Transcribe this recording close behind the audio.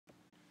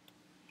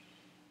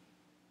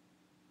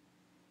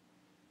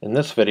In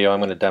this video,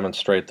 I'm going to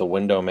demonstrate the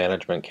window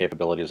management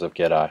capabilities of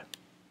GitEye.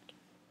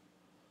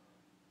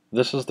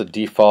 This is the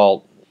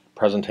default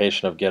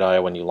presentation of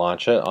GitEye when you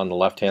launch it. On the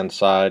left-hand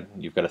side,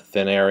 you've got a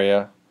thin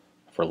area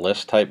for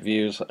list type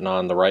views, and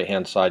on the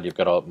right-hand side, you've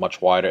got a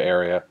much wider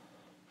area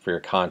for your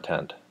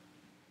content.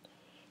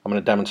 I'm going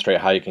to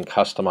demonstrate how you can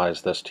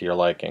customize this to your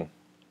liking.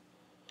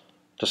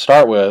 To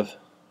start with,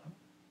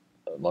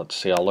 let's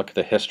see, I'll look at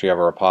the history of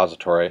a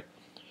repository.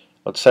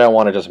 Let's say I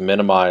want to just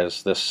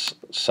minimize this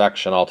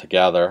section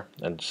altogether,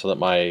 and so that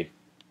my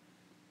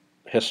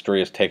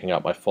history is taking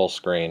up my full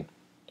screen.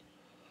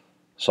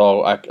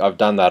 So I've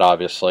done that,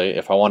 obviously.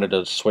 If I wanted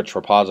to switch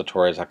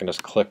repositories, I can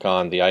just click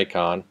on the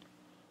icon,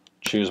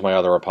 choose my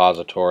other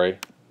repository,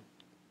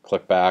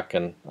 click back,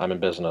 and I'm in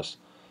business.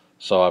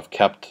 So I've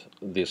kept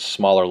these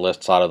smaller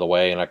lists out of the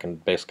way, and I can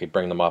basically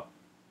bring them up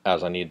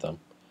as I need them.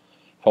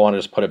 If I want to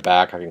just put it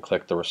back, I can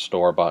click the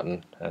restore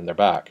button, and they're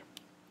back.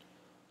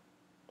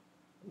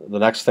 The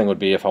next thing would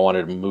be if I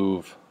wanted to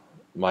move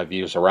my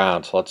views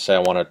around. So let's say I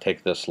want to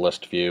take this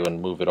list view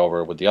and move it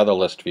over with the other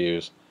list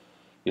views.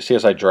 You see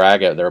as I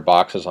drag it, there are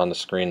boxes on the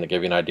screen that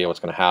give you an idea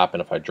what's going to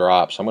happen if I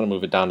drop. So I'm going to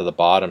move it down to the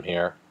bottom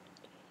here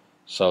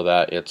so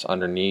that it's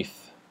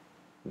underneath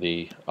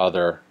the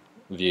other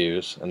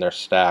views and they're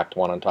stacked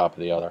one on top of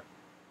the other.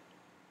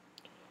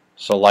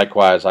 So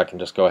likewise, I can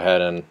just go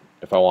ahead and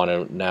if I want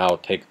to now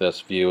take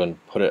this view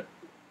and put it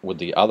with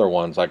the other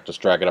ones, I can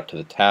just drag it up to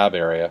the tab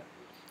area.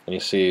 And you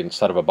see,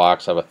 instead of a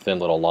box, I have a thin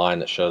little line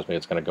that shows me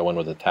it's going to go in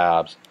with the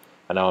tabs.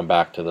 And now I'm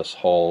back to this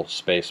whole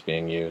space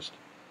being used.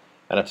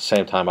 And at the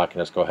same time, I can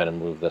just go ahead and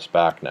move this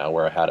back now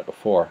where I had it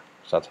before.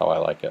 So that's how I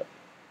like it.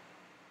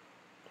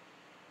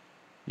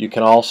 You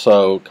can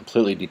also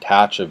completely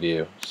detach a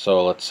view.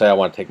 So let's say I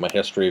want to take my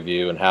history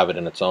view and have it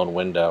in its own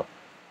window.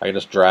 I can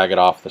just drag it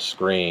off the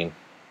screen.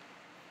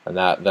 And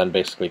that then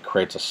basically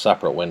creates a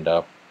separate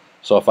window.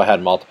 So if I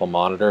had multiple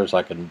monitors,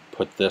 I could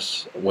put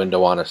this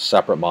window on a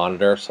separate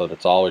monitor so that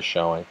it's always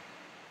showing.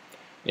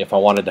 If I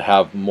wanted to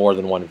have more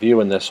than one view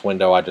in this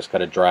window, I just got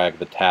to drag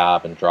the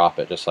tab and drop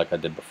it just like I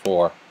did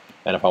before.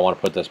 And if I want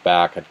to put this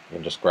back, I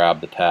can just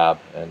grab the tab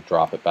and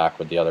drop it back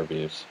with the other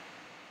views.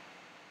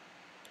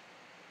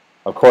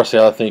 Of course,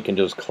 the other thing you can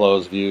do is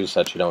close views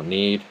that you don't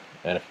need.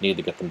 And if you need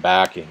to get them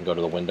back, you can go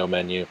to the window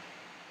menu,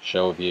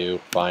 show view,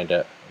 find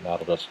it, and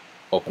that'll just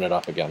open it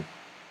up again.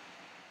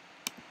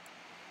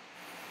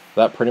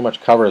 That pretty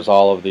much covers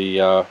all of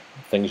the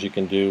things you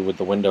can do with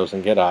the windows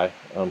in GitEye.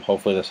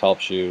 Hopefully this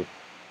helps you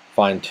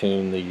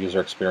fine-tune the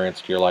user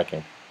experience to your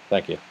liking.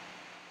 Thank you.